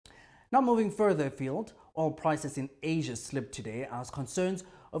Now moving further afield, oil prices in Asia slipped today as concerns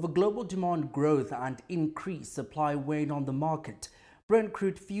over global demand growth and increased supply weighed on the market. Brent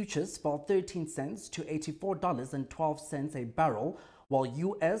crude futures fell 13 cents to $84.12 a barrel, while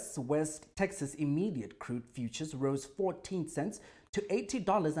U.S. West Texas Intermediate crude futures rose 14 cents to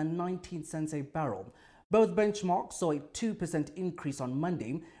 $80.19 a barrel. Both benchmarks saw a 2% increase on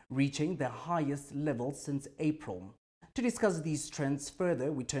Monday, reaching their highest level since April. To discuss these trends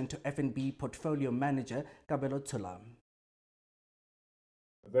further, we turn to FNB Portfolio Manager Kabelo Tula.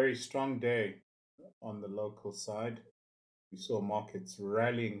 A very strong day on the local side. We saw markets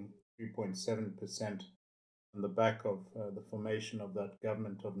rallying 3.7% on the back of the formation of that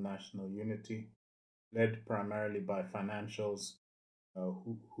government of national unity, led primarily by financials,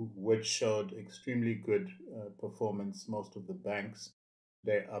 which showed extremely good performance. Most of the banks,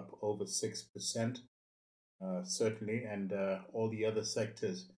 they're up over 6%. Certainly, and all the other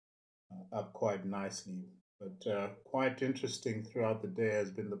sectors up quite nicely. But quite interesting throughout the day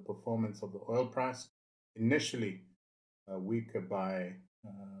has been the performance of the oil price. Initially, weaker by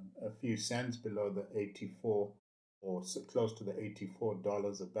a few cents below the 84 or close to the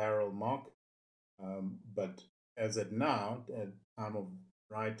 $84 a barrel mark. But as at now, at time of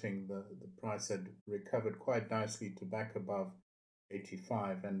writing, the price had recovered quite nicely to back above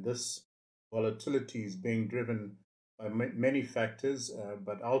 85, and this volatility is being driven by many factors,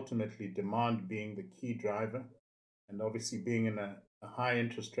 but ultimately demand being the key driver. And obviously, being in a high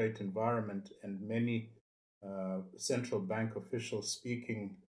interest rate environment and many central bank officials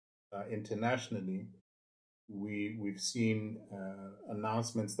speaking internationally, we've seen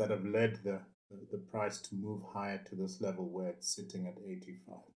announcements that have led the price to move higher to this level where it's sitting at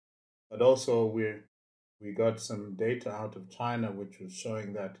 85. But also, we got some data out of China which was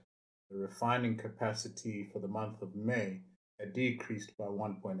showing that the refining capacity for the month of May had decreased by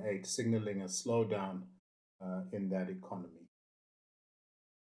 1.8, signaling a slowdown in that economy.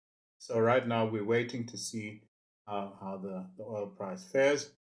 So right now we're waiting to see how the oil price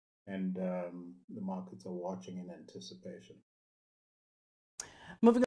fares, and the markets are watching in anticipation. Moving